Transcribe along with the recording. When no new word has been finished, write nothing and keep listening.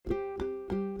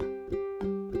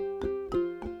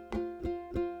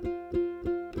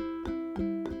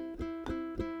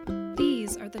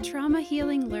Trauma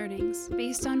healing learnings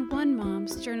based on one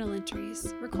mom's journal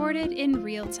entries recorded in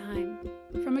real time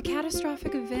from a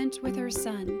catastrophic event with her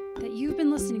son that you've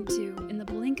been listening to in the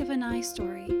blink of an eye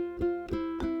story.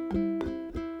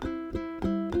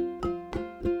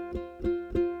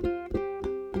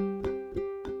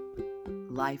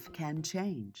 Life can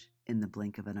change in the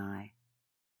blink of an eye.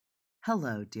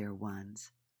 Hello, dear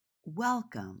ones.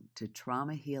 Welcome to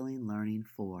Trauma Healing Learning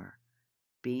 4,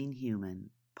 Being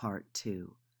Human, Part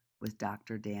 2, with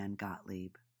Dr. Dan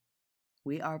Gottlieb.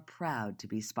 We are proud to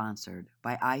be sponsored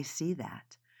by I See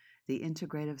That, the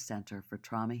Integrative Center for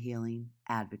Trauma Healing,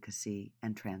 Advocacy,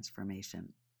 and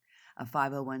Transformation, a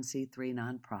 501c3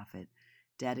 nonprofit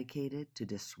dedicated to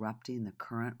disrupting the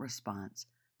current response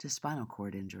to spinal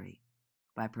cord injury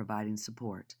by providing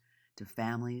support to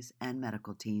families and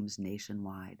medical teams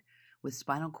nationwide with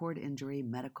spinal cord injury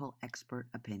medical expert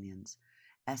opinions,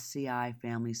 SCI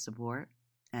family support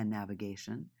and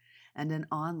navigation, and an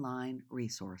online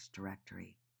resource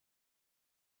directory.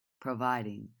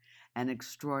 Providing an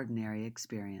extraordinary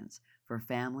experience for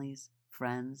families,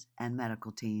 friends, and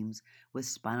medical teams with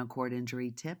spinal cord injury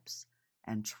tips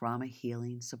and trauma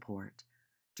healing support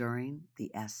during the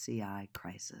SCI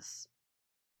crisis.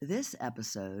 This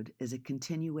episode is a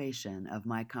continuation of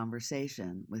my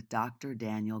conversation with Dr.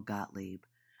 Daniel Gottlieb,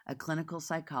 a clinical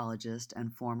psychologist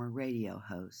and former radio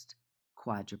host,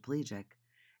 quadriplegic,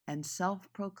 and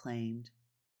self-proclaimed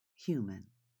human.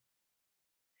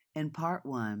 In Part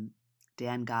 1,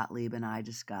 Dan Gottlieb and I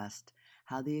discussed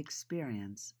how the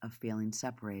experience of feeling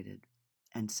separated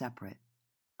and separate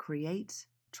creates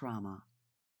trauma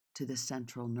to the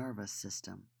central nervous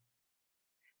system.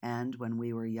 And when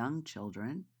we were young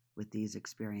children with these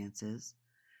experiences,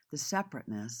 the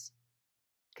separateness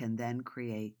can then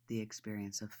create the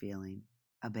experience of feeling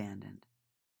abandoned.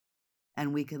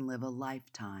 And we can live a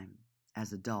lifetime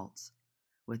as adults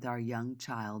with our young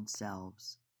child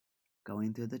selves,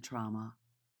 going through the trauma,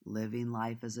 living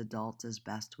life as adults as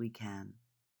best we can,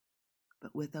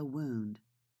 but with a wound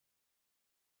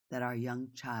that our young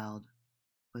child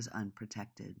was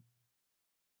unprotected.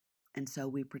 And so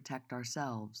we protect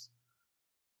ourselves,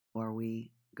 or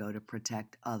we go to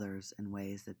protect others in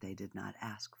ways that they did not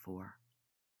ask for.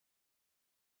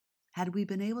 Had we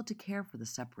been able to care for the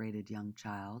separated young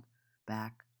child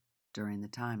back during the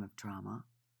time of trauma,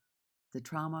 the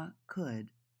trauma could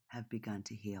have begun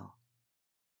to heal,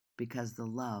 because the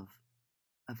love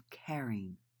of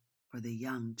caring for the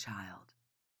young child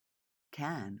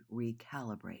can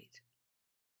recalibrate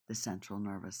the central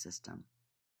nervous system.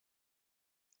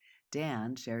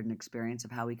 Dan shared an experience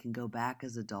of how we can go back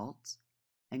as adults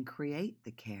and create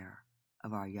the care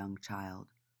of our young child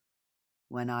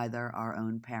when either our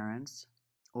own parents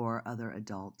or other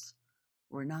adults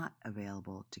were not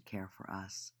available to care for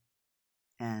us,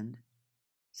 and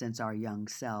since our young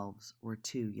selves were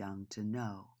too young to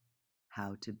know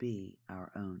how to be our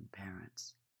own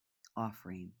parents,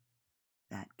 offering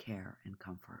that care and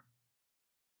comfort.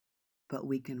 But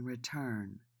we can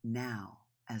return now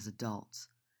as adults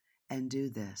and do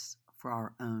this for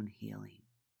our own healing,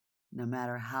 no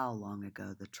matter how long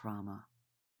ago the trauma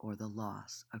or the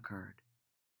loss occurred.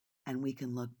 And we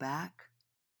can look back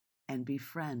and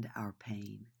befriend our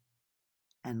pain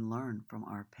and learn from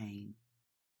our pain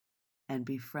and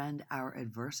befriend our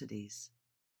adversities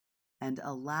and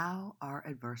allow our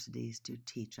adversities to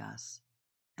teach us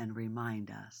and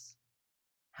remind us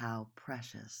how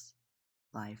precious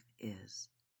life is.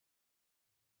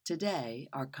 Today,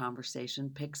 our conversation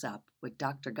picks up with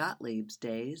Dr. Gottlieb's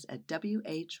days at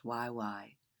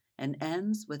WHYY and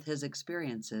ends with his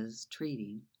experiences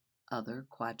treating other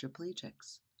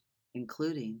quadriplegics,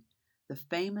 including the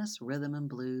famous rhythm and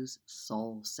blues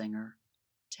soul singer,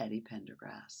 Teddy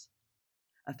Pendergrass.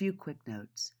 A few quick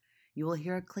notes. You will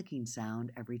hear a clicking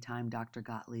sound every time Dr.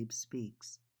 Gottlieb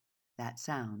speaks. That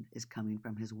sound is coming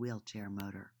from his wheelchair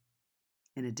motor.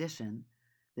 In addition,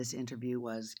 this interview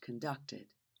was conducted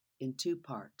in 2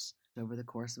 parts over the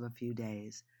course of a few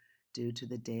days due to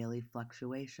the daily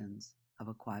fluctuations of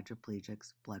a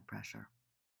quadriplegic's blood pressure.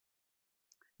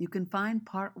 You can find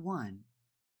Part 1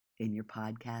 in your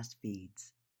podcast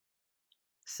feeds.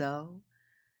 So,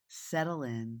 settle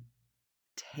in,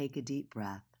 take a deep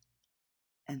breath,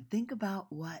 and think about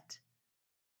what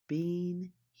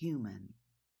being human,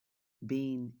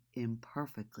 being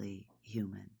imperfectly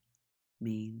human,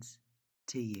 means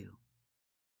to you.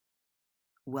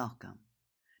 Welcome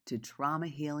to Trauma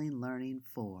Healing Learning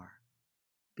 4,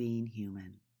 Being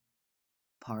Human,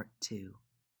 Part 2,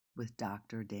 with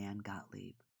Dr. Dan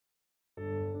Gottlieb.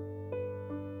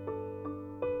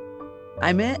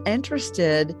 I'm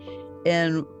interested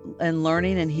in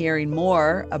learning and hearing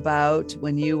more about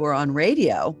when you were on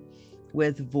radio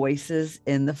with Voices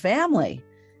in the Family,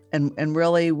 and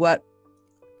really what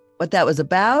that was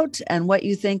about and what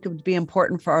you think would be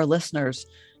important for our listeners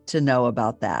to know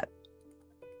about that.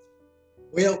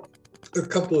 Well, a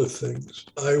couple of things.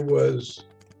 I was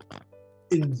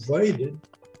invited.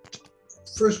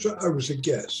 First, I was a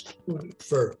guest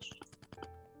first.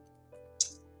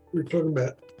 We were talking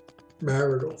about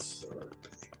marital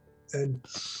therapy. And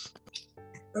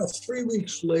about 3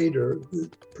 weeks later, the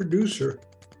producer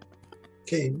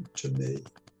came to me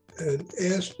and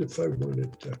asked if I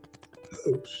wanted to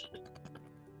host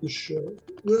the show.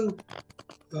 Well,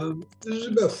 this is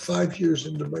about 5 years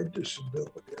into my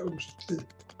disability. I was at the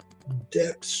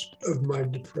depths of my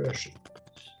depression.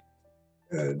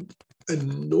 And a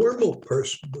normal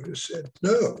person would have said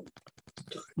no.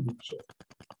 Instead,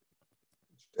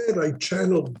 I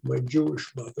channeled my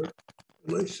Jewish mother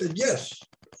and I said, yes.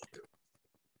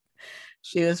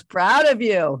 She was proud of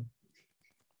you.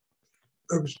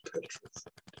 I was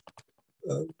petrified.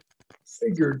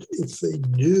 Figured if they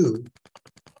knew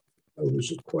I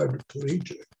was a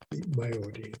quadriplegic, my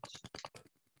audience,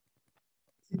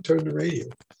 he turned the radio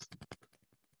off.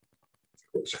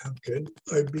 Because how can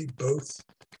I be both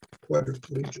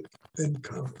quadriplegic and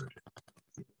competent?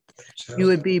 You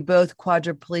would be both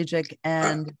quadriplegic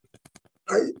and...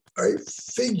 I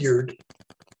figured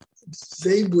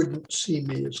they wouldn't see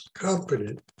me as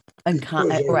competent. And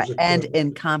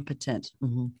incompetent.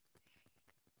 Mm-hmm.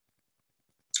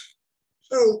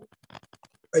 So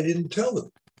I didn't tell them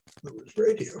it was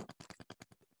radio.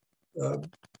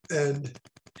 And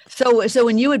so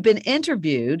when you had been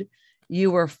interviewed,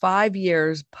 you were 5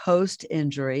 years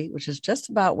post-injury, which is just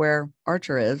about where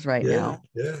Archer is right now.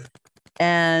 Yeah.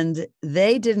 And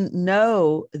they didn't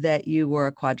know that you were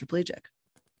a quadriplegic.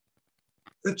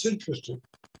 That's interesting.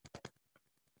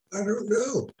 I don't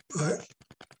know.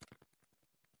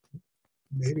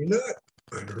 Maybe not.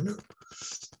 I don't know.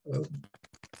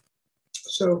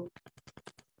 So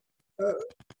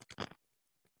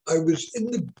I was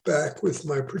in the back with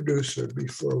my producer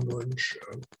before one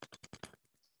show,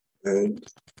 and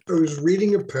I was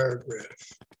reading a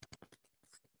paragraph,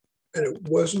 and it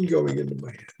wasn't going into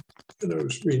my head, and I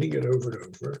was reading it over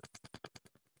and over,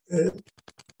 and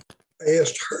I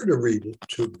asked her to read it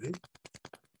to me.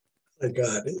 I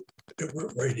got it. It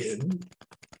went right in. And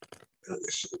I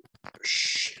said,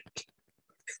 shit,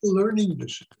 learning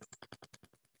disability.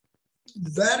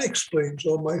 That explains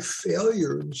all my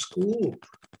failure in school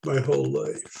my whole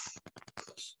life.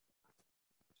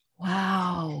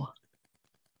 Wow.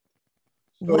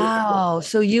 Wow.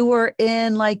 So you were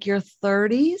in like your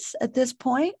 30s at this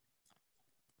point?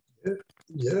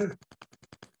 Yeah.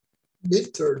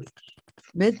 Mid-30s.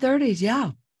 Mid-30s,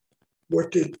 yeah.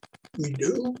 What did we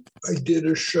do? I did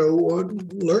a show on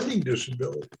learning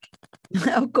disabilities.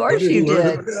 Of course you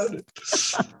did. About it.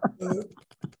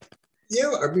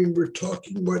 Yeah, I mean, we're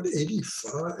talking,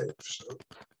 85, so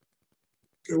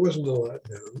it wasn't a lot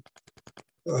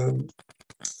known.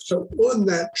 So on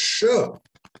that show,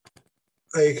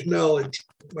 I acknowledged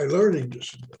my learning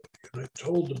disability, and I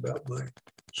told about my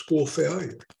school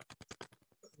failure.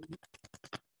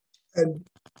 And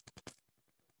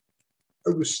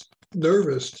I was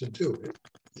nervous to do it.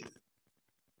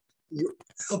 The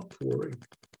outpouring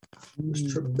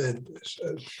was tremendous,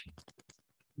 as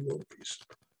you won't be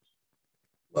surprised.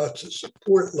 Lots of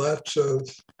support, lots of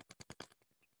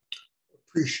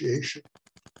appreciation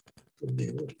from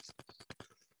the audience.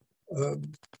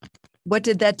 What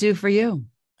did that do for you?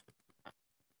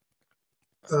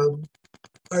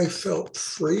 I felt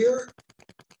freer.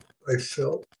 I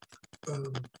felt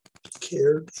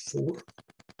cared for.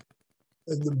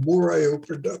 And the more I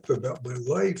opened up about my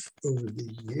life over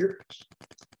the years,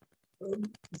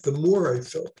 the more I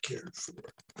felt cared for.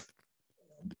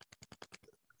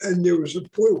 And there was a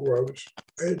point where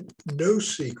I had no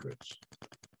secrets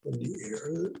on the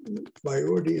air. My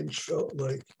audience felt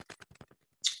like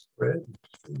friends.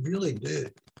 They really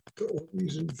did. To all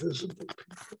these invisible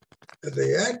people. And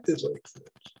they acted like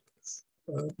friends.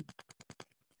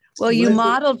 Well, you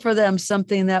modeled for them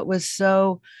something that was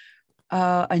so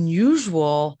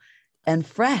unusual and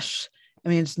fresh. I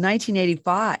mean, it's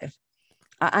 1985.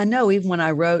 I know even when I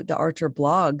wrote the Archer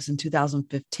blogs in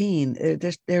 2015,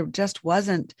 there just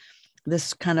wasn't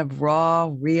this kind of raw,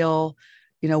 real,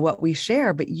 what we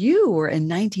share. But you were in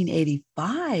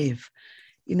 1985,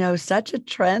 such a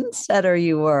trendsetter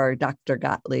you were, Dr.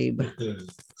 Gottlieb.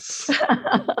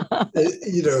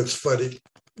 It's funny.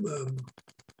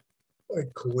 By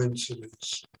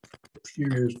coincidence, a few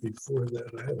years before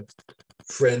that, I had a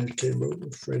friend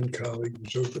colleague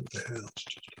was over at the house.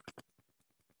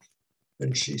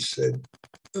 and she said,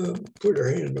 put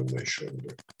her hand on my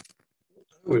shoulder.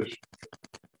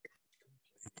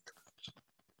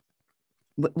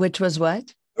 Which was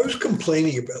what? I was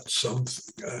complaining about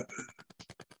something.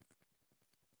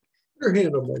 Her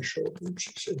hand on my shoulder, and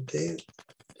she said, Dan,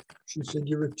 she said,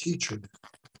 you're a teacher now.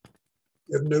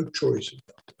 You have no choice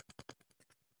about that.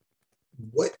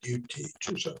 What you teach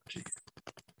is up to you.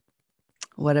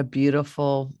 What a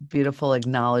beautiful, beautiful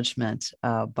acknowledgement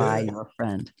by your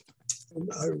friend.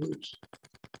 And I was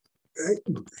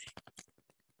angry.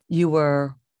 You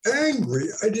were? Angry.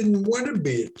 I didn't want to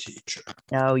be a teacher.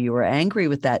 No, you were angry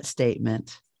with that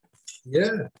statement.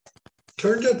 Yeah.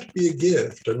 Turned out to be a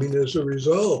gift. I mean, as a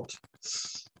result,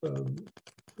 I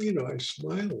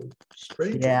smiled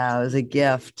straight. Yeah, it was a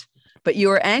gift. But you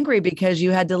were angry because you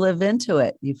had to live into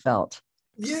it, you felt.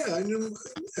 Yeah, I didn't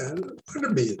want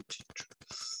to be a teacher.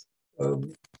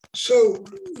 So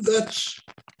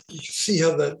you see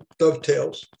how that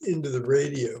dovetails into the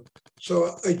radio.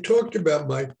 So I talked about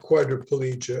my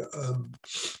quadriplegia.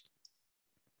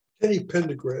 Teddy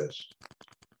Pendergrass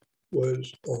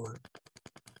was on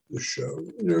the show.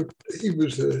 He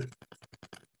was a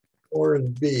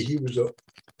R&B. He was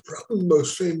probably the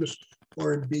most famous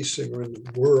R&B singer in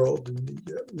the world in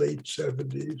the late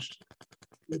 70s,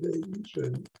 mid 80s,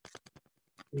 and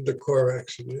in the car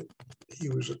accident, he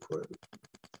was acquitted.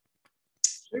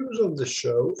 He was on the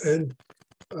show, and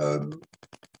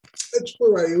that's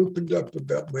where I opened up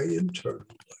about my internal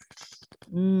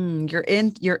life. Your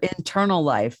internal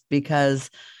life, because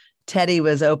Teddy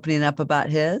was opening up about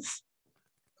his?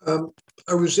 I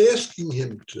was asking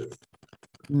him to.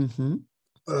 Mm-hmm.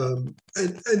 And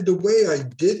the way I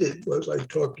did it was I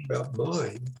talked about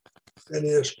mine and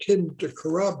asked him to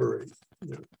corroborate.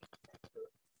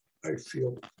 I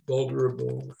feel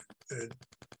vulnerable and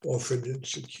often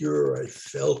insecure. I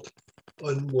felt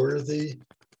unworthy,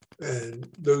 and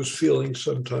those feelings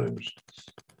sometimes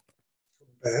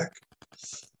come back.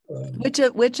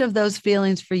 Which of those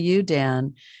feelings for you,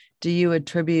 Dan, do you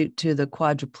attribute to the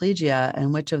quadriplegia,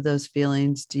 and which of those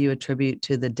feelings do you attribute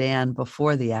to the Dan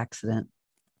before the accident?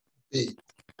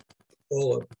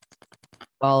 All of them.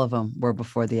 All of them were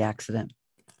before the accident.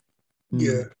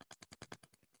 Yeah.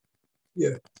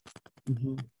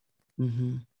 Mm-hmm.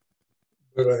 Mm-hmm.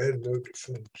 But I had no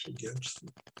defense against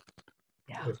them.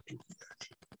 Yeah.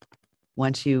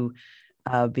 Once you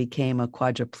became a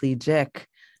quadriplegic,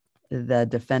 the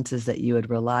defenses that you had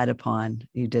relied upon,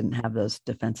 you didn't have those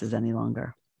defenses any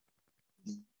longer.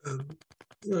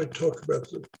 I talk about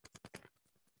the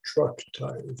truck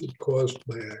tire that caused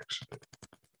my accident.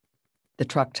 The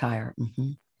truck tire.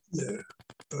 Mm-hmm. Yeah.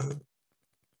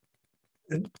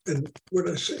 And what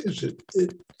I say is it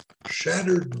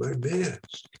shattered my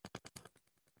mask.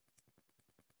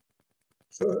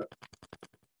 So,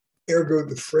 ergo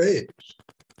the phrase,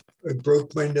 I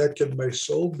broke my neck and my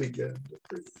soul began to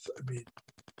breathe. I mean,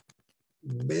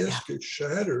 the mask is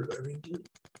shattered. I mean,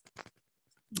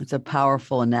 it's a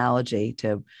powerful analogy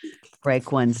to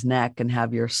break one's neck and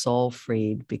have your soul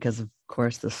freed, because of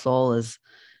course the soul is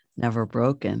never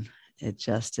broken. It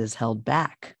just is held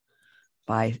back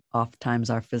by oftentimes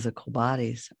our physical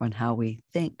bodies and how we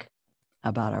think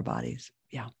about our bodies.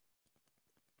 Yeah.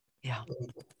 Yeah.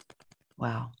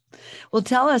 Wow. Well,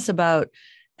 tell us about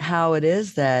how it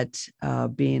is that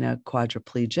being a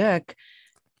quadriplegic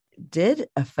did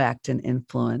affect and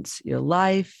influence your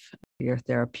life, your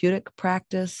therapeutic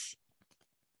practice.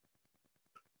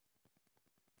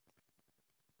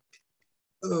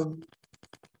 It's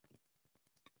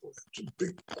a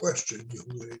big question,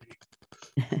 young lady.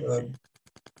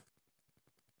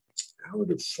 How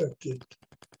it affected.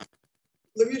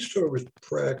 Let me start with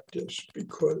practice,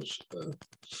 because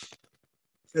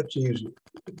that's easy.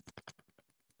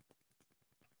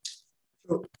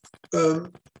 So,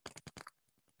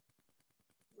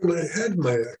 when I had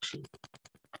my accident,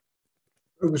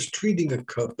 I was treating a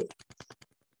couple.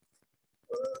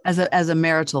 As a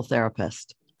marital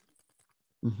therapist.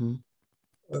 Mm-hmm.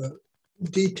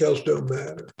 Details don't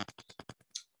matter.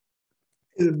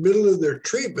 In the middle of their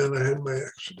treatment, I had my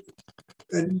accident.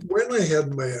 And when I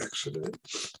had my accident,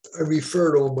 I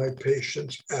referred all my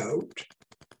patients out.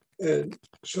 And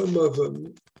some of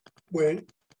them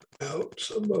went out,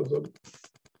 some of them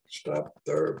stopped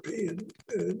therapy, and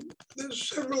there's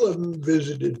several of them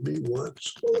visited me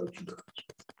once while I was in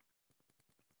hospital.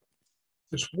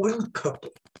 There's one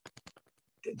couple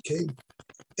that came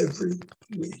every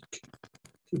week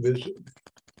to visit me,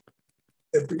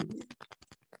 every week.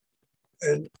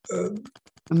 And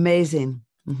amazing.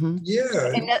 Mm-hmm.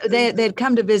 Yeah. And they'd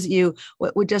come to visit you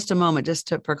with just a moment,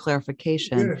 for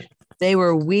clarification. Yeah. They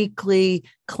were weekly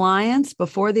clients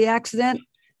before the accident?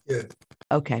 Yeah.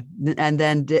 Okay. And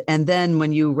then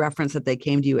when you reference that they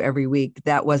came to you every week,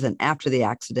 that wasn't after the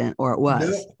accident, or it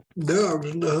was? No, I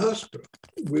was in the hospital.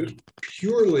 It was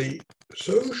purely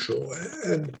social.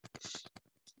 And,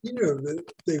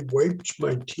 they wiped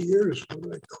my tears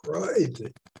when I cried.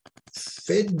 They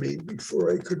fed me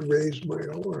before I could raise my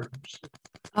arms.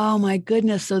 Oh my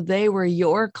goodness. So they were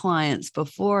your clients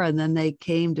before, and then they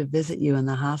came to visit you in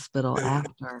the hospital And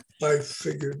after. I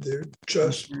figured they're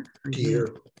just dear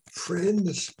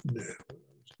friends now.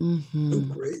 Mm-hmm. So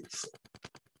grateful.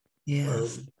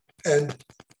 Yes. And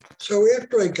so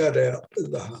after I got out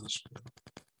of the hospital,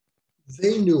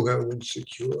 they knew how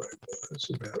insecure I was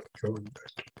about going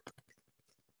back to work.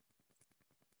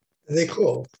 And they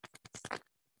called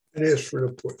and asked for an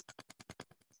appointment.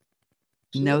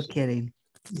 So No kidding.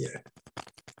 Yeah.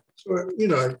 So,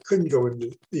 I couldn't go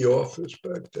into the office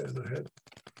back then. I had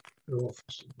an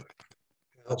office in my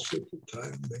house at the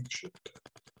time, makeshift.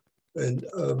 And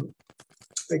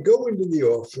I go into the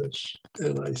office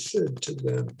and I said to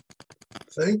them,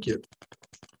 thank you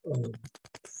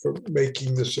for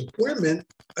making this appointment.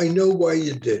 I know why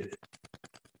you did it.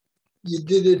 You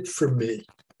did it for me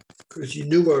because you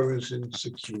knew I was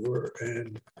insecure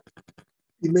and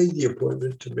you made the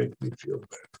appointment to make me feel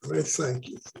better. And I thank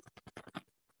you for it.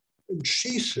 And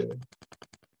she said,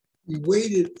 we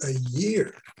waited a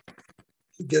year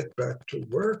to get back to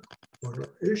work on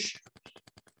our issues.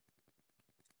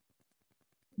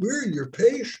 We're your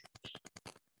patients.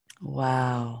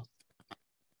 Wow.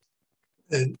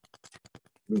 And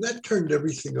that turned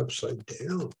everything upside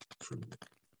down for me.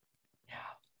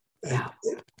 Yeah.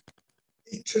 And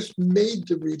it just made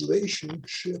the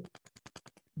relationship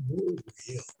more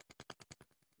real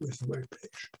with my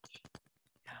patients.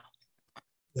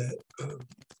 Yeah. That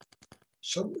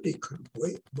somebody could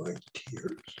wipe my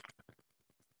tears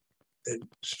and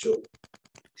still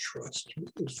trust me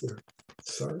as their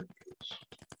therapist.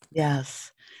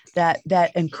 Yes.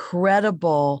 That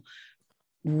incredible,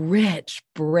 rich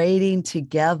braiding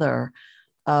together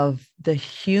of the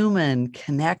human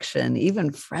connection,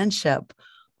 even friendship,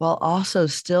 while also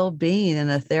still being in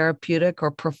a therapeutic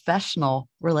or professional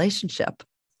relationship.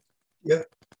 Yeah.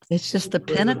 It's just the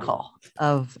pinnacle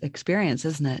of experience,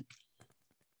 isn't it?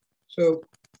 So,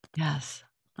 yes,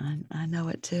 I know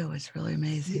it too. It's really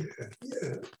amazing.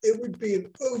 Yeah. It would be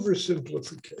an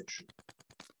oversimplification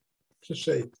to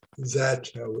say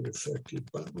that's how it affected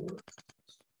my work.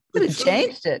 But it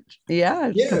changed it.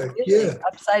 Yeah. Yeah.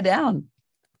 Upside down.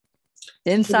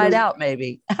 Inside out,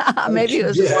 maybe. Maybe it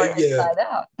was more inside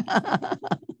out.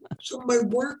 So my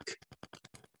work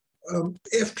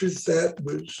after that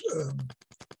was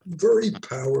very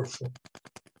powerful,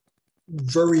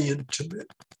 very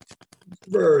intimate,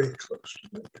 very close to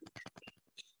my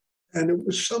patients. And it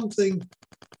was something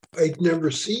I'd never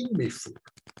seen before.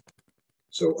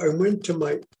 So I went to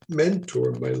my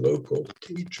mentor, my local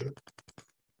teacher,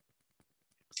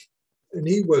 and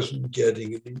he wasn't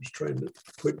getting it. He was trying to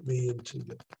put me into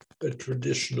a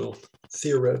traditional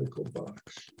theoretical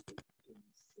box.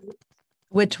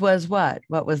 Which was what?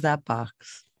 What was that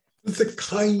box? The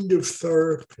kind of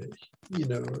therapy,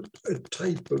 a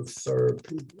type of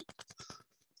therapy,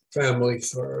 family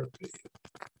therapy.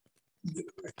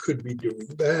 I could be doing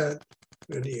that,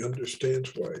 and he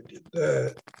understands why I did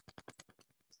that.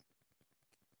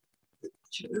 But,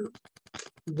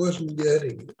 he wasn't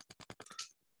getting it.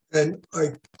 And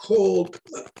I called,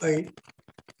 I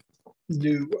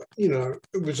knew,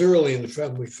 it was early in the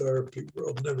family therapy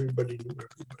world and everybody knew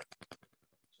everybody.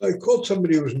 So I called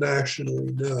somebody who was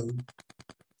nationally known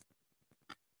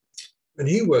and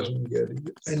he wasn't getting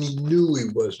it and he knew he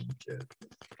wasn't getting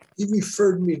it. He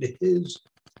referred me to his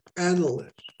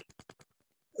analyst.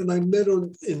 And I met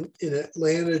him in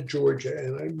Atlanta, Georgia,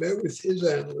 and I met with his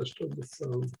analyst on the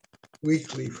phone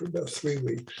weekly for about 3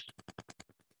 weeks.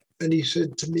 And he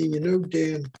said to me,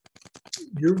 Dan,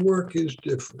 your work is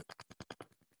different.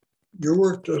 Your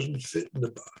work doesn't fit in the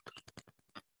box.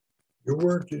 Your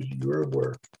work is your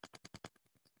work,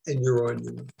 and you're on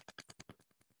your own.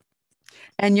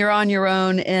 And you're on your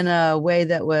own in a way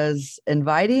that was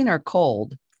inviting or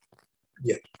cold?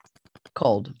 Yes.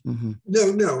 Cold. Mm-hmm.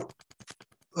 No.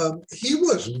 He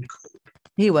wasn't cold.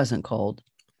 He wasn't cold.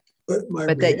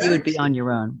 But that you would be on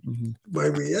your own. Mm-hmm. My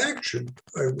reaction,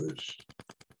 I was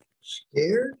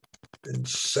scared and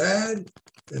sad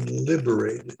and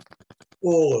liberated,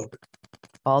 all of it.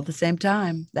 All at the same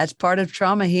time. That's part of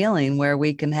trauma healing, where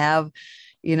we can have,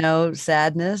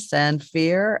 sadness and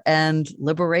fear and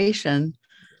liberation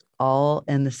all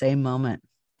in the same moment.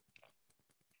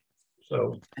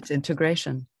 So it's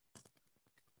integration.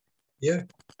 Yeah.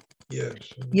 Yes.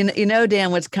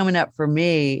 Dan, what's coming up for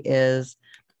me is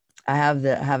I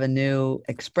have a new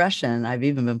expression. I've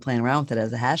even been playing around with it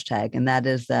as a hashtag, and that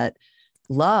is that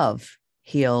love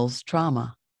heals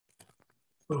trauma.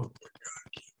 Oh my God.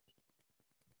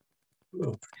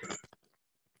 Oh,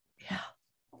 Yeah.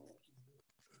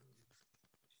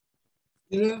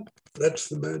 you know, that's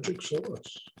the magic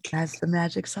sauce. That's the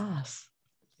magic sauce.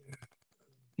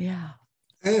 Yeah.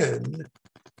 And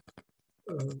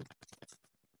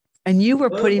And you were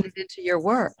putting it into your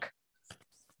work.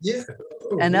 yeah.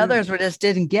 Oh, And yeah. others were just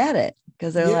didn't get it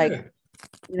because they're like,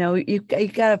 you know, you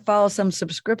got to follow some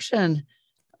subscription,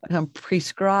 some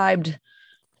prescribed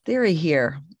theory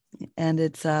here. And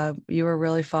it's you were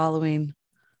really following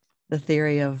the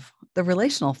theory of the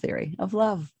relational theory of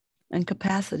love and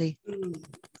capacity.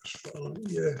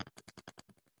 Yeah.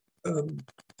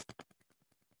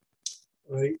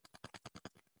 I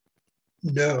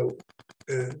know,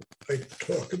 and I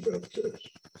talk about this,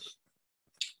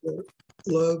 that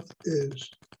love is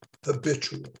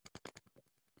habitual.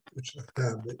 It's a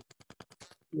habit.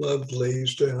 Love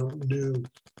lays down new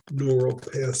neural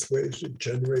pathways. It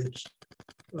generates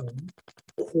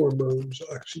hormones,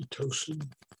 oxytocin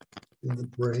in the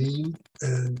brain,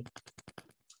 and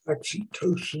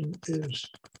oxytocin is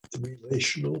the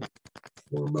relational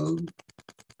hormone.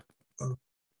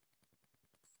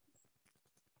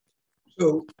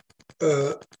 So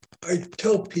I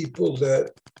tell people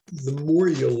that the more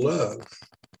you love,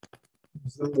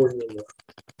 the more you love.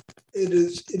 It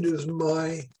is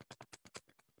my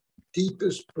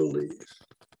deepest belief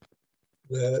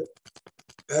that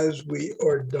as we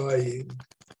are dying,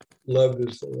 love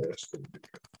is the last thing to go.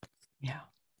 Yeah.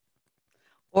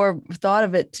 Or thought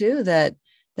of it too, that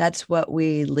that's what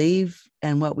we leave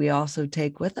and what we also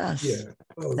take with us. Yeah.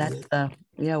 Oh, that's yeah.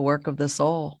 the work of the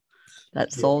soul,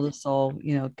 that soul to soul,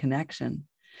 connection.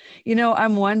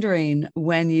 I'm wondering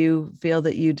when you feel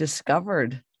that you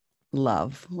discovered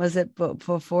love, was it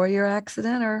before your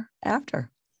accident or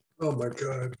after? Oh my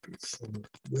God, before,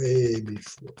 way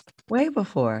before. Way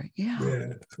before, yeah.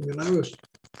 Yeah, I mean,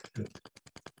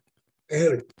 I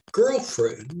had a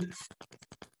girlfriend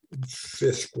in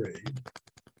 5th grade.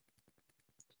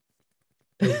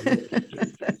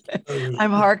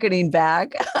 I'm hearkening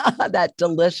back that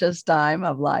delicious time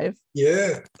of life.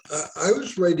 Yeah, I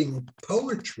was writing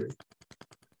poetry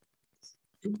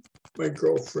to my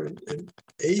girlfriend in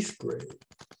 8th grade.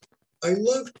 I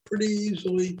loved pretty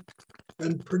easily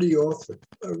and pretty often.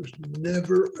 I was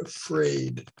never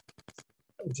afraid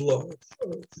of love,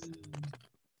 of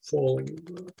falling in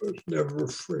love. I was never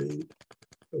afraid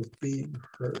of being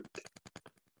hurt.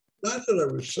 Not that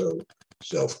I was so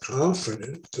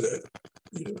self-confident that,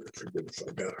 if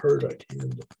I got hurt, I'd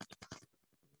handle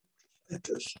it.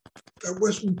 That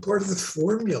wasn't part of the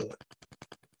formula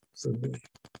for me.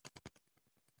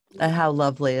 And how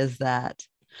lovely is that?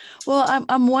 Well,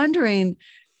 I'm wondering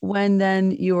when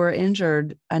then you were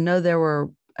injured, I know there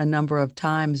were a number of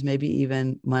times, maybe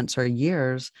even months or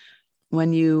years,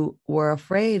 when you were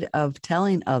afraid of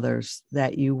telling others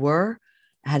that you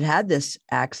had this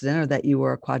accident or that you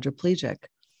were a quadriplegic.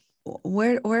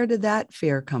 Where did that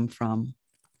fear come from?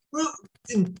 Well,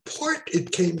 in part,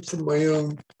 it came from my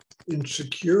own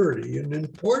insecurity, and in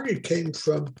part, it came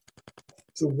from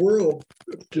the world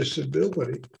of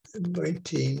disability in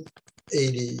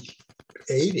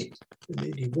 1980 and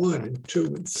 81 and 2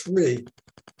 and 3.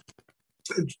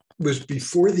 It was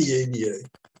before the ADA.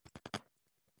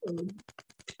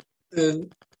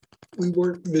 And we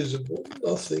weren't visible.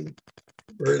 Nothing,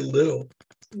 very little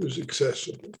was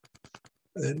accessible.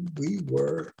 And we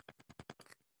were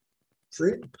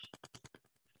freaks.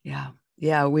 Yeah,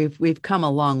 we've come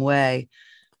a long way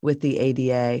with the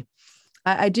ADA.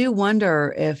 I do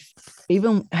wonder if,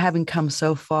 even having come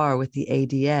so far with the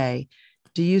ADA,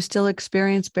 do you still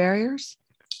experience barriers?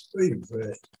 Oy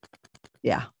vey.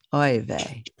 Yeah, oy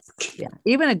vey. Yeah,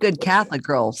 even a good Catholic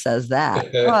girl says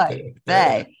that. Oy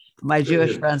vey. My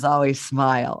Jewish friends always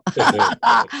smile.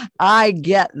 I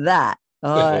get that.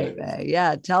 Oy vey.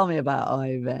 Yeah, tell me about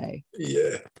oy vey.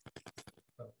 Yeah.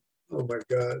 Oh my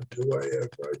God, do I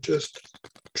ever? I just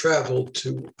traveled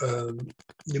to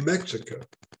New Mexico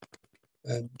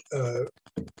and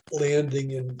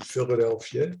landing in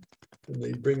Philadelphia, and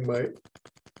they bring my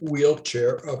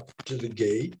wheelchair up to the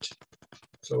gate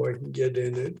so I can get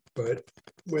in it. But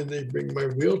when they bring my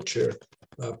wheelchair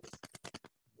up,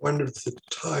 one of the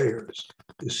tires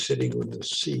is sitting on the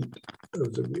seat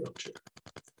of the wheelchair.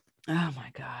 Oh my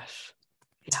gosh.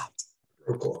 Yeah.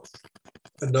 Broke off.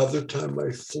 Another time I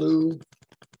flew,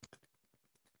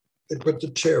 they put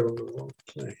the chair on the wrong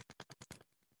plane.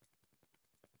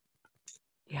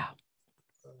 Yeah.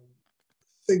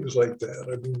 Things like that.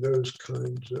 I mean, those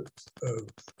kinds of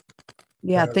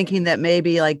Yeah, thinking that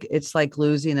maybe like it's like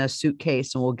losing a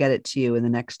suitcase and we'll get it to you in the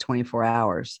next 24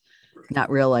 hours, not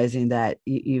realizing that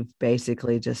you've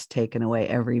basically just taken away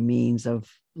every means of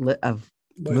my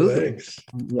moving. legs.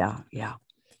 Yeah, yeah,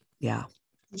 yeah.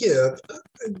 Yeah,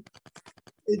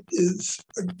 it is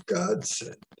a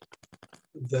godsend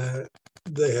that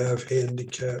they have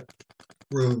handicapped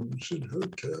rooms in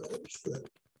hotels. That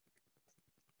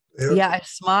Yeah, I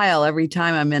smile every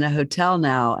time I'm in a hotel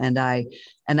now and I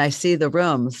see the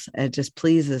rooms. It just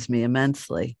pleases me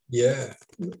immensely. yeah,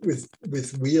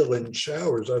 with wheel and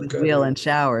showers. With wheel and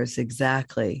showers,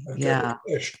 exactly. I've got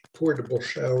Yeah. a portable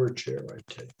shower chair I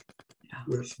take Yeah.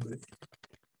 with me.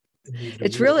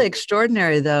 It's really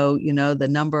extraordinary, though, you know, the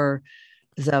number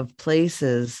of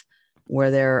places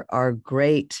where there are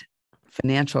great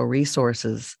financial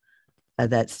resources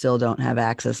that still don't have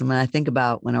access. I mean, I think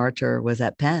about when Archer was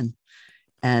at Penn,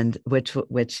 and which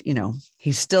you know,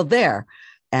 he's still there,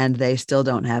 and they still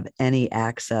don't have any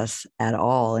access at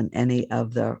all in any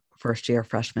of the first year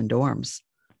freshman dorms.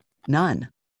 None.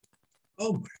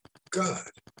 Oh my God.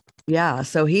 Yeah.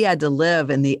 So he had to live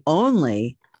in the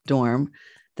only dorm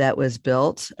that was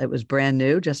built. It was brand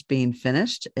new, just being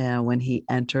finished when he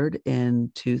entered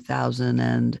in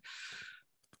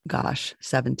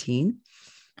 2017.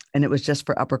 And it was just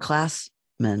for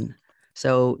upperclassmen.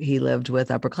 So he lived with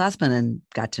upperclassmen and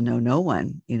got to know no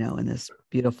one, you know, in this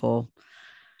beautiful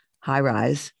high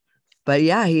rise. But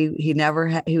yeah, he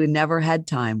never had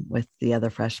time with the other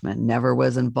freshmen, never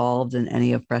was involved in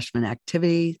any of freshman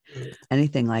activities,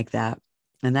 anything like that.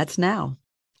 And that's now.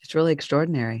 It's really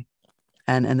extraordinary.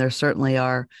 And there certainly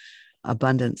are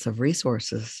abundance of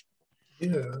resources.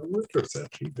 Yeah, I wonder if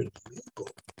that's even legal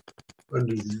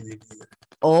under the ADA.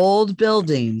 Old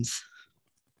buildings,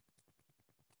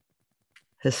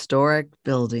 historic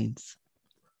buildings.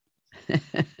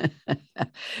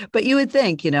 But you would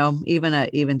think, you know,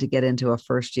 even to get into a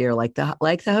first year like the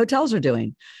hotels are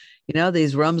doing, you know,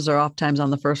 these rooms are oftentimes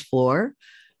on the first floor.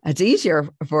 It's easier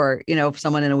for, you know,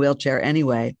 someone in a wheelchair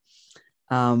anyway.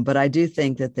 But I do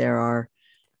think that there are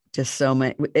just so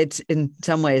many. It's in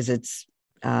some ways it's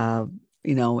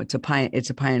you know, it's a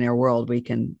pioneer world.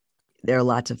 There are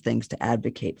lots of things to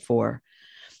advocate for.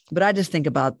 But I just think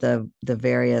about the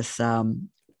various.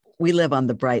 We live on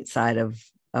the bright side of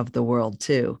the world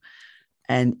too,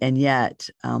 and yet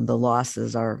the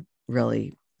losses are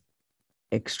really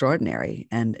extraordinary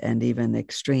and even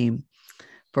extreme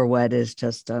for what is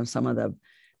just some of the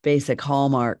basic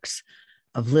hallmarks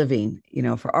of living. You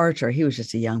know, for Archer, he was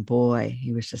just a young boy.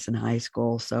 He was just in high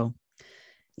school, so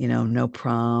you know, no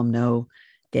prom, no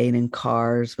getting in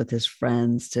cars with his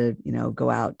friends to, you know, go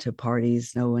out to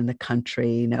parties, no in the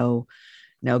country, no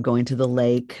going to the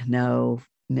lake, no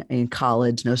in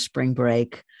college, no spring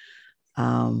break,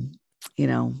 you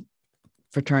know,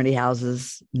 fraternity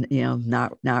houses, you know,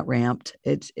 not ramped.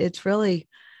 It's really,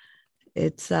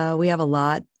 we have a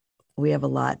lot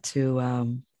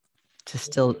to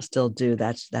still do.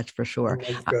 That's for sure.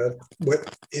 Oh my God,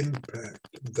 what impact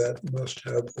that must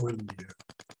have on you.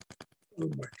 Oh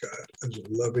my God, as a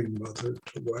loving mother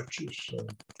to watch your son.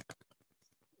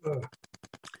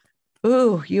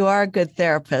 Ooh, you are a good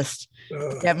therapist.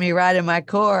 Get me right in my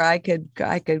core. I could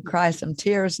cry some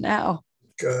tears now.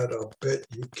 God, I'll bet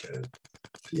you can.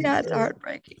 Yeah, it's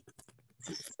heartbreaking.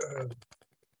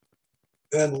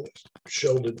 Analyst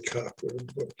Sheldon Cooper a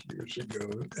book years ago,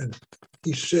 and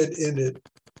he said in it,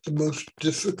 the most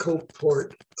difficult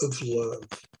part of love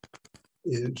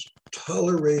is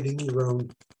tolerating your own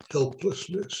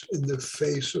helplessness in the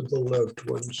face of the loved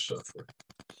one's suffering.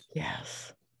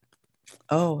 Yes.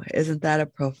 Oh, isn't that a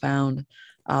profound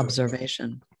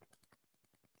observation?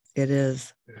 It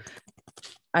is.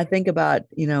 I think about,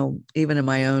 you know, even in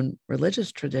my own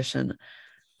religious tradition,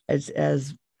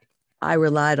 as I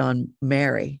relied on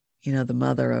Mary, you know, the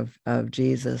mother of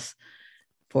Jesus,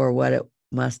 for what it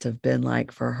must have been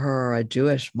like for her, a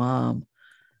Jewish mom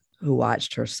who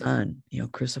watched her son, you know,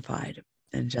 crucified,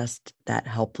 and just that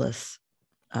helpless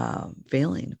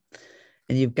feeling.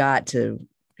 And you've got to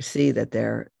see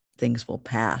that things will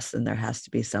pass, and there has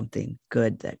to be something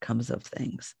good that comes of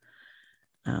things.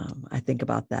 I think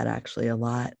about that actually a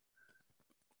lot.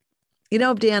 You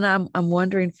know, Dan, I'm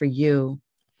wondering for you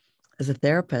as a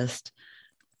therapist,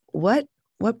 what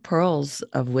pearls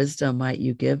of wisdom might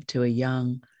you give to a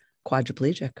young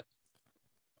quadriplegic?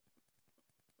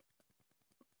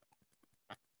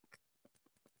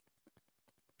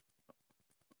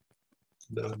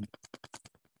 None.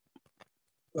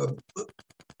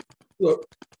 Look,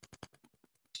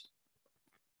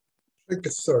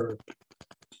 psychotherapy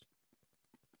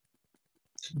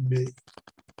to me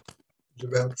is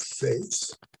about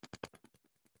faith.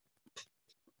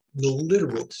 The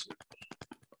literal sense.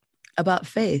 About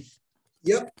faith.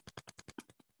 Yep.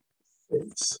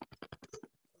 Faith.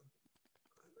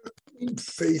 I don't mean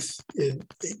faith in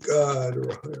a God or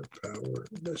a higher power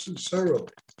necessarily.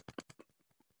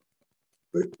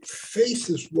 But faith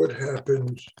is what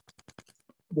happens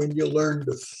when you learn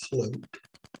to float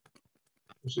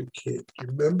as a kid. You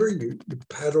remember you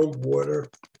paddled water,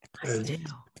 and it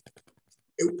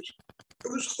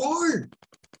was hard.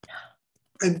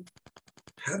 And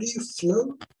how do you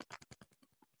float?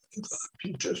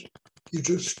 You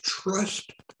just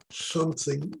trust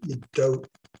something you don't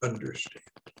understand.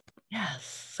 Yes,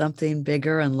 something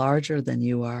bigger and larger than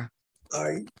you are.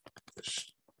 I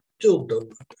still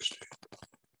don't understand.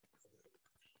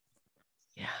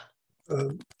 Yeah.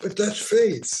 But that's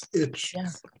faith. It's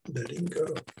letting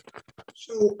go.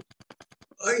 So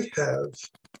I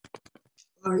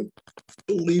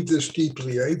believe this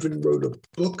deeply. I even wrote a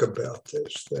book about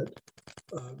this, that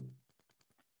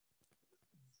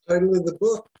title of the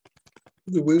book,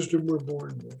 The Wisdom We're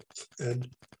Born With. And,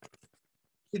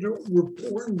 we're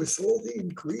born with all the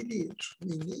ingredients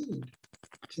we need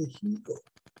to heal.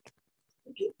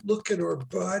 You look at our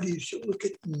bodies, you look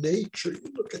at nature,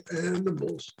 you look at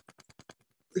animals,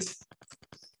 with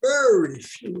very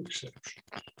few exceptions.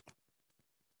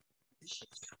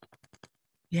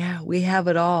 Yeah, we have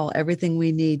it all, everything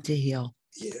we need to heal.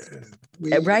 Yeah.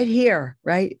 Right here,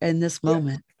 right in this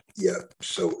moment. Yeah,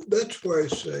 so that's why I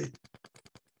say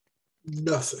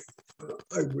nothing.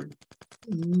 I would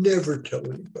never tell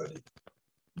anybody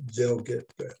they'll get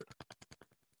better.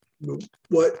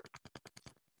 What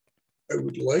I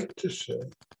would like to say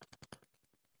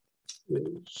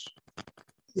is,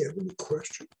 you have any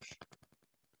questions?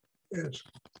 Ask.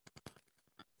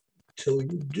 Till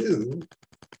you do,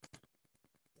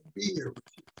 I'll be here with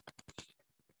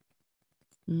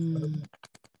you.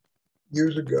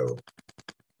 Years ago,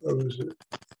 I was at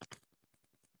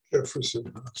Jefferson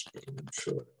Hospital in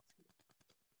Philadelphia.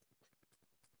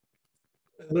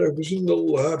 And I was in the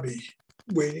lobby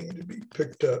waiting to be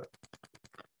picked up.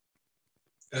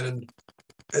 And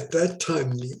at that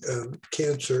time, the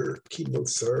cancer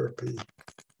chemotherapy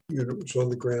unit was on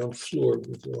the ground floor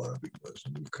where the lobby was,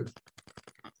 and you could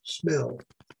smell,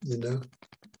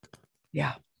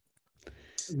 Yeah.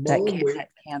 That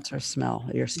cancer smell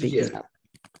you're speaking of.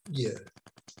 Yeah.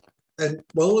 And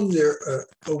while I'm there,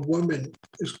 a woman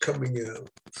is coming out,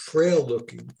 frail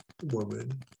looking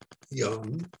woman,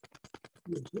 young,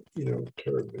 with, a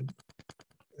turban,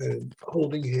 and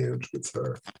holding hands with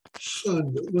her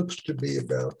son that looks to be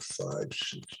about 5, 6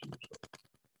 years old.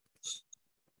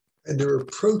 And they're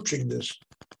approaching this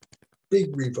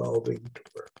big revolving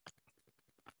door.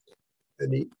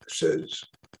 And he says,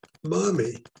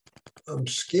 "Mommy, I'm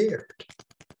scared,"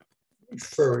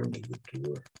 referring to the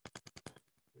door.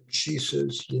 And she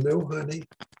says, "Honey,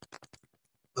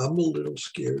 I'm a little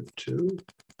scared too,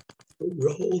 but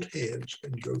we'll hold hands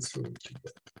and go through it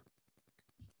together."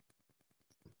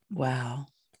 Wow.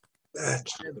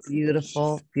 That's a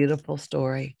beautiful, beautiful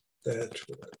story. That's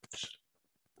what I was.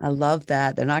 I love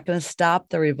that. They're not going to stop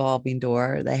the revolving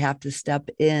door. They have to step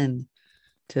in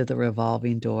to the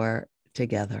revolving door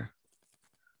together.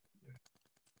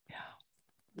 Yeah.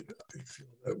 I feel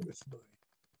that with my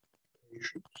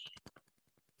patients.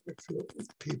 I feel it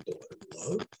with people I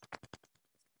love.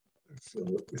 I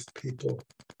feel it with people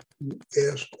who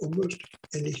ask almost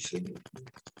anything of me.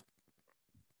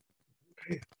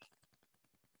 Okay.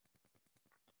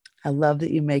 I love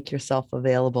that you make yourself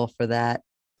available for that.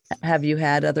 Have you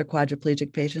had other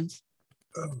quadriplegic patients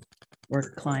or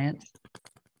clients?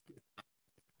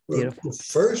 Well, Beautiful. the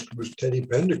first was Teddy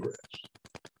Pendergrass.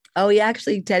 Oh, yeah,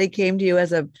 actually, Teddy came to you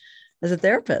as a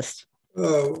therapist.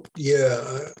 Oh,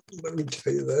 yeah. Let me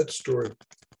tell you that story.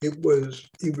 He was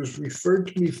referred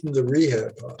to me from the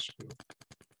rehab hospital.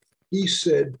 He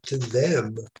said to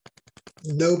them,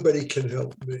 "Nobody can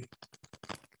help me."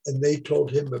 And they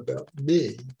told him about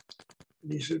me.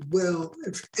 And he said, "Well,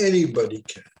 if anybody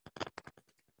can."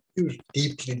 He was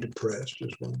deeply depressed,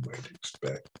 as one might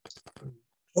expect.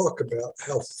 Talk about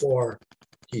how far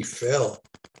he fell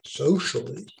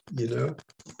socially,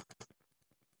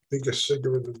 biggest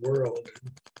singer in the world.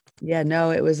 Yeah,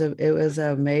 no, it was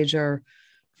a major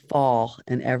fall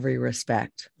in every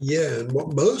respect. Yeah, and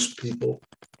what most people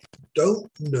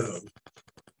don't know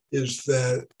is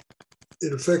that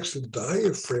it affects the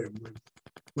diaphragm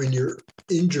when your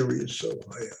injury is so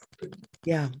high up.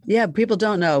 Yeah, people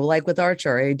don't know. Like with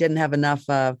Archer, he didn't have enough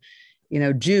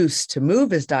juice to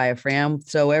move his diaphragm,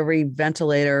 so every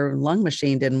ventilator lung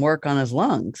machine didn't work on his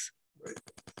lungs.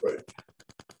 Right.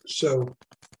 So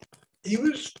he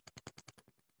was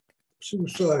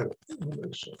suicidal when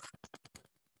I saw him.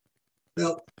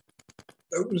 Now,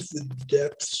 that was the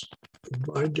depths of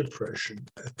my depression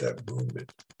at that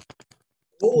moment.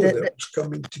 All of that was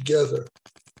coming together.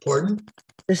 Pardon?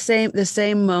 The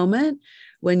same moment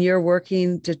when you're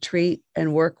working to treat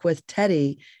and work with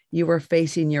Teddy, you were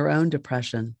facing your own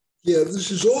depression. Yeah,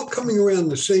 this is all coming around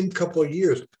the same couple of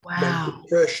years. Wow. My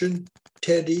depression,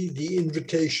 Teddy, the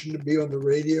invitation to be on the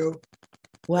radio.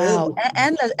 Wow.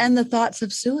 And the thoughts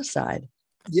of suicide.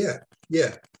 Yeah,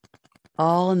 yeah.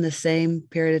 All in the same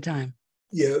period of time.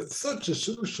 Yeah, thoughts of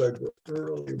suicide were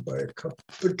early by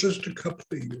but just a couple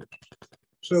of years.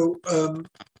 So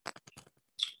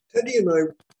Teddy and I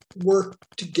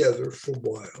worked together for a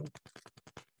while.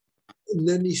 And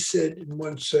then he said in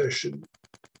one session,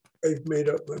 I've made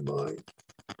up my mind.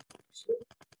 So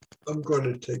I'm going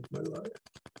to take my life.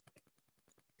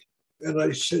 And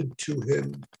I said to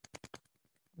him,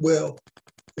 well,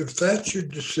 if that's your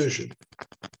decision,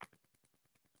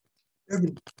 you have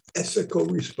an ethical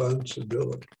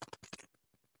responsibility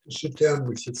to sit down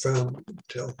with your family and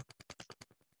tell them.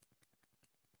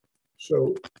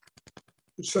 So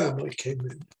his family came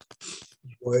in,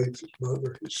 his wife, his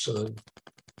mother, his son.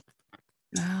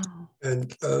 Wow.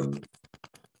 And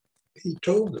he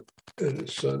told them, and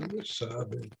his son was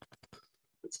sobbing.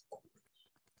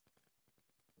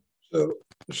 So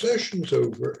the session's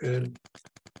over and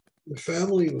the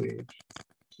family leaves.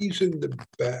 He's in the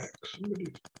back.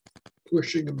 Somebody's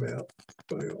pushing him out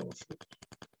of my office.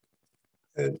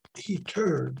 And he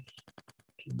turns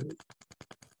to me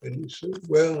and he said,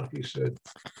 well, he said,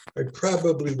 I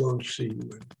probably won't see you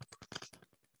anymore.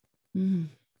 Mm.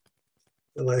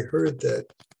 And I heard that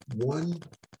one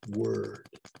word.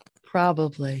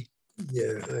 Probably.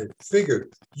 Yeah, I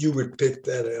figured you would pick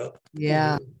that out.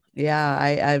 Yeah. Yeah.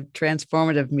 I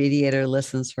transformative mediator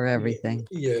listens for everything.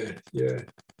 Yeah, yeah.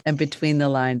 And between the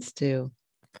lines too.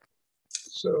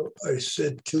 So I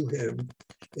said to him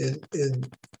in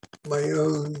my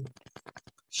own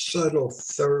subtle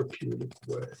therapeutic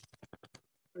way,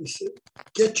 I said,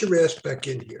 get your ass back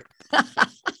in here.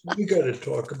 We got to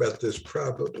talk about this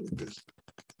probably.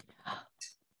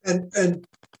 And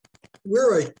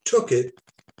where I took it,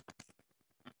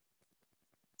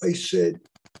 I said,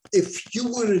 if you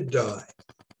want to die,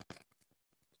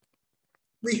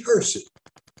 rehearse it.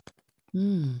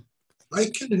 Mm. I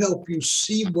can help you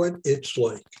see what it's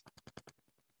like.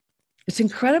 It's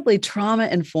incredibly trauma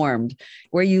informed,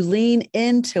 where you lean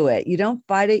into it. You don't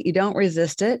fight it. You don't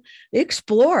resist it. You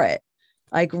explore it.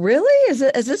 Like, really? Is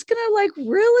this going to like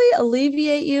really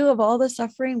alleviate you of all the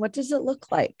suffering? What does it look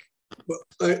like? Well,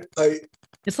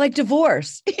 it's like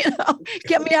divorce,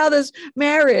 get me out of this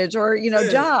marriage or,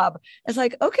 job. It's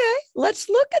like, okay, let's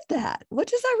look at that. What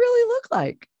does that really look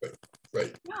like?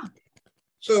 Right. Yeah.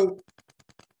 So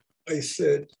I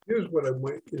said, here's what I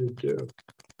want you to do.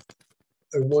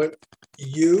 I want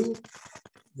you,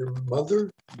 your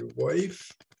mother, your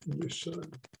wife, and your son,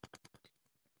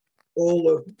 all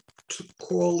of them to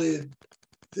call in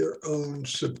their own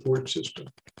support system.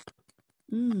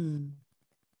 Mm.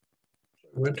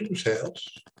 I went to his house.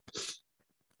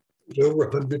 There was over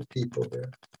 100 people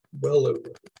there, well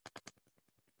over.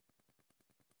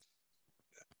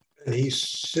 And he's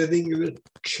sitting in a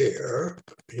chair,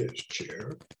 his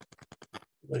chair.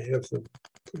 And I have them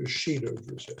put a sheet over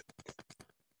his head.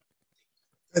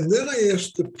 And then I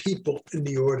asked the people in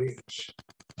the audience,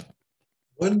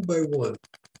 one by one,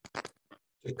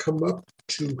 to come up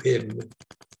to him.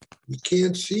 You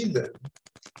can't see them,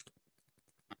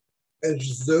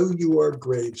 as though you are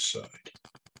graveside.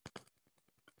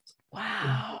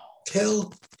 Wow. And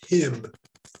tell him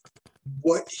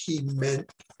what he meant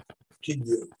to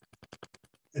you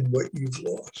and what you've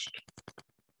lost.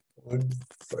 One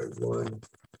by one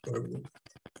by one.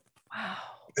 Wow.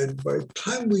 And by the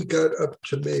time we got up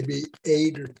to maybe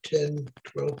 8 or 10,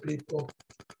 12 people,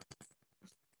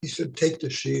 he said, take the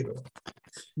sheet off.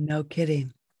 No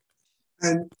kidding.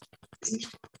 And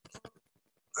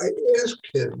I asked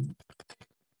him,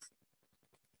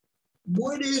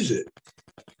 what is it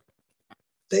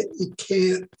that you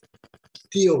can't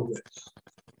deal with?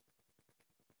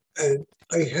 And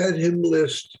I had him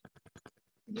listed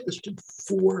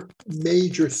 4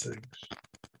 major things.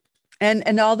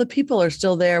 And all the people are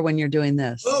still there when you're doing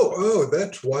this. Oh,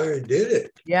 that's why I did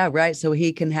it. Yeah, right. So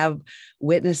he can have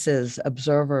witnesses,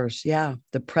 observers. Yeah,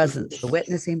 the presence, the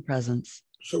witnessing presence.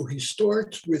 So he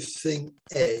starts with thing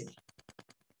A.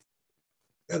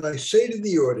 And I say to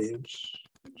the audience,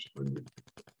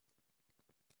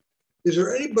 is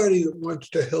there anybody that wants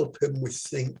to help him with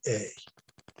thing A?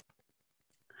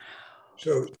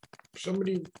 So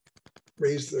somebody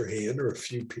raised their hand, or a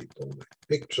few people, and I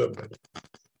picked somebody.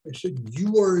 I said,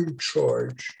 you are in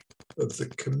charge of the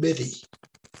committee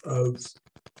of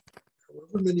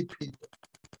however many people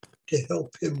to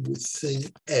help him with thing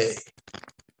A.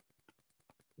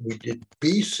 We did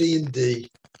B, C, and D.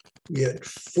 We had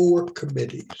 4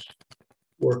 committees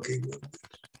working on this.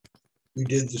 We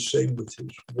did the same with his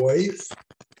wife,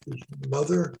 his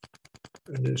mother,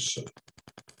 and his son.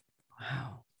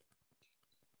 Wow.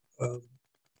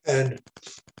 And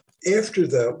after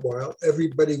that, while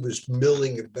everybody was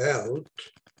milling about,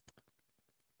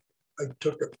 I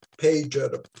took a page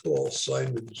out of Paul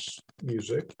Simon's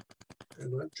music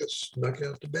and I just snuck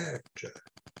out the back, Jack,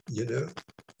 you know?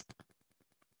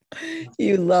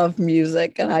 You love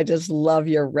music, and I just love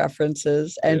your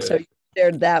references. And so you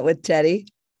shared that with Teddy.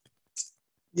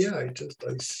 Yeah, I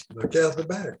snuck out the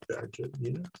back,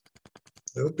 you know?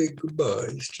 No big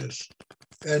goodbyes, just.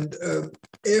 And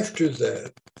after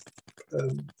that,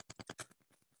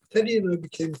 Teddy and I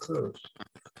became close.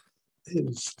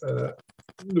 The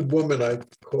woman I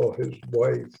call his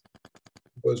wife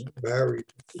wasn't married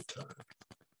at the time.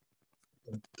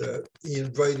 But he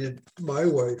invited my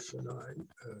wife and I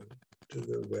to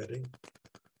their wedding.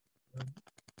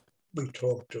 We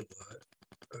talked a lot.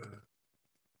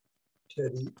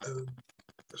 Teddy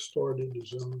started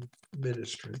his own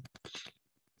ministry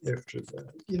after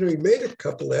that. You know, he made a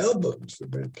couple albums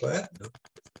that went platinum.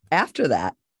 After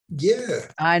that? Yeah.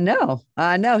 I know.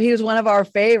 He was one of our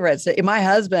favorites. My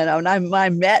husband, when I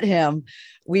met him,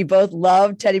 we both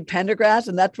loved Teddy Pendergrass,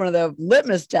 and that's one of the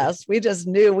litmus tests. We just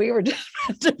knew we were just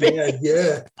meant to be.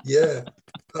 Yeah.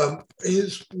 One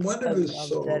of his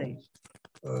songs,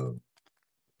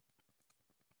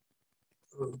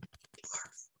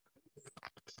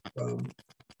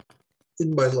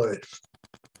 In My Life.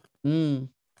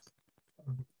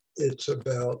 It's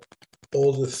about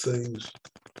all the things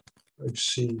I've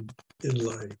seen in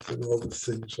life and all the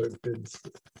things I've been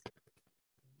through.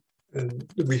 And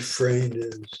the refrain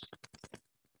is,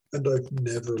 and I've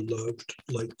never loved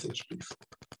like this before.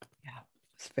 Yeah,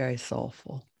 it's very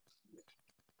soulful.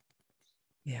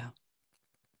 Yeah.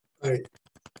 I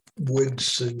would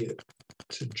sing it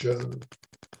to Joan,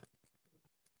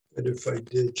 but if I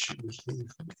did, she would leave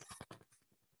me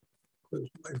because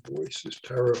my voice is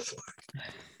terrifying.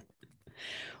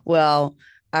 Well,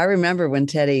 I remember when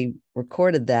Teddy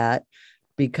recorded that,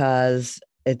 because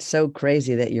it's so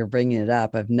crazy that you're bringing it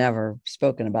up. I've never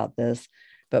spoken about this,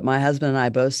 but my husband and I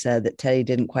both said that Teddy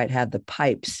didn't quite have the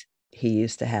pipes he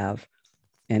used to have,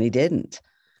 and he didn't.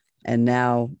 And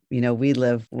now, you know, we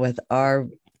live with our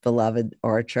beloved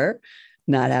Archer,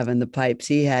 not having the pipes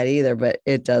he had either, but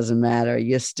it doesn't matter.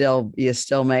 You still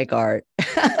make art.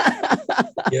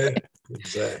 Yeah,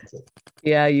 exactly.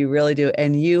 Yeah, you really do.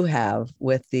 And you have,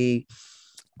 with the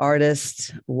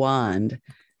artist wand,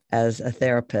 as a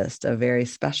therapist, a very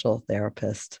special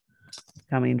therapist,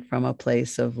 coming from a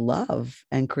place of love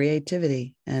and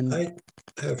creativity. And I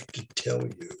have to tell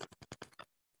you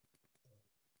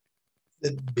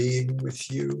that being with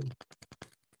you,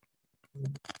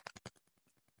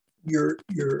 your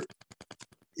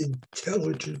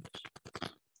intelligence,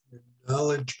 your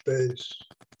knowledge base,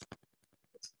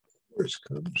 of course,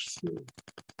 comes through.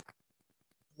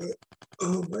 But,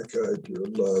 oh my God, your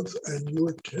love and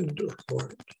your tender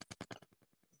heart.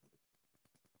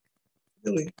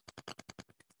 Really,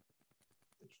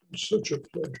 it's been such a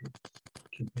pleasure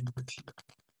to be with you.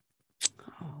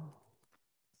 oh,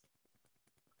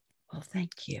 well,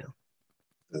 thank you.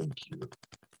 Thank you.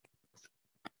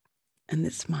 And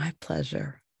it's my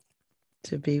pleasure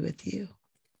to be with you.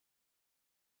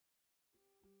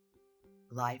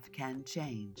 Life can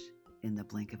change in the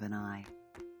blink of an eye.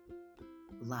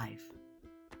 Life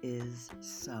is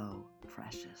so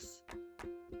precious.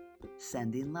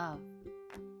 Sending love.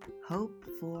 Hope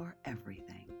for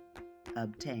everything.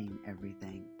 Obtain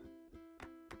everything.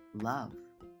 Love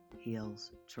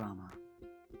heals trauma.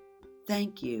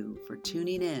 Thank you for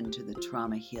tuning in to the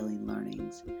Trauma Healing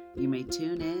Learnings. You may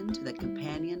tune in to the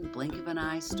companion Blink of an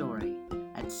Eye story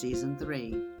at Season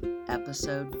 3,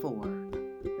 Episode 4,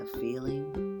 The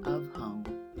Feeling of Home.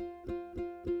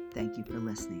 Thank you for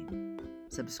listening,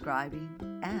 subscribing,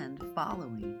 and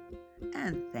following.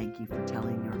 And thank you for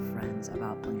telling your friends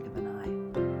about Blink of an Eye.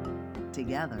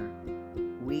 Together,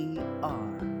 we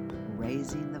are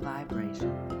raising the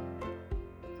vibration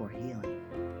for healing.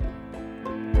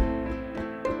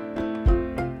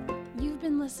 You've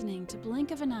been listening to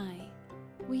Blink of an Eye.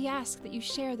 We ask that you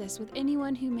share this with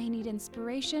anyone who may need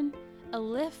inspiration, a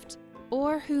lift,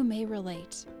 or who may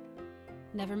relate.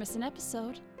 Never miss an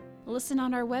episode. Listen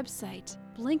on our website,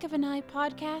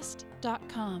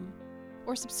 blinkofaneyepodcast.com,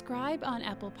 or subscribe on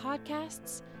Apple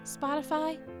Podcasts,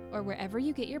 Spotify, or wherever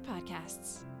you get your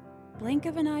podcasts. Blink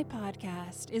of an Eye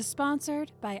podcast is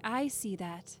sponsored by I See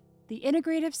That, the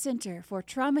Integrative Center for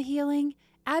Trauma Healing,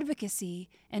 Advocacy,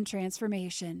 and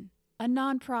Transformation, a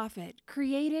nonprofit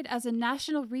created as a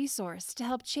national resource to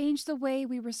help change the way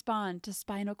we respond to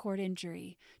spinal cord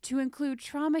injury, to include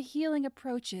trauma healing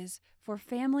approaches for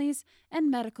families and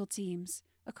medical teams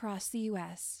across the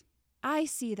U.S. I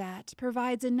See That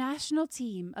provides a national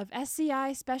team of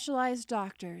SCI specialized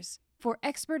doctors for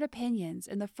expert opinions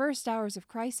in the first hours of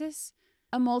crisis,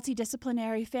 a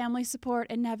multidisciplinary family support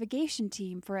and navigation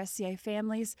team for SCI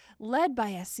families led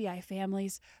by SCI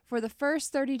families for the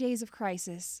first 30 days of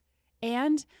crisis,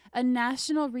 and a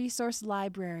national resource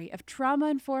library of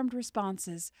trauma-informed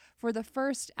responses for the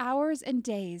first hours and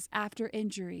days after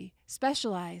injury,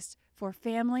 specialized for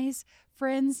families,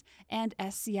 friends, and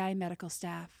SCI medical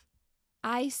staff.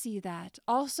 I See That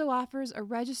also offers a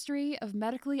registry of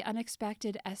medically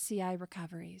unexpected SCI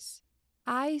recoveries.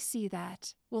 I See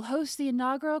That will host the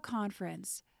inaugural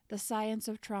conference, The Science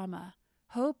of Trauma,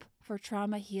 Hope for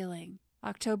Trauma Healing,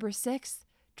 October 6th,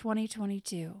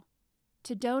 2022.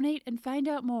 To donate and find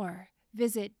out more,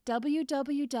 visit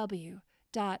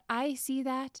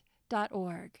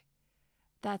www.iseethat.org.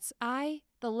 That's I,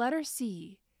 the letter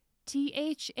C,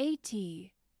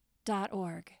 THAT.org.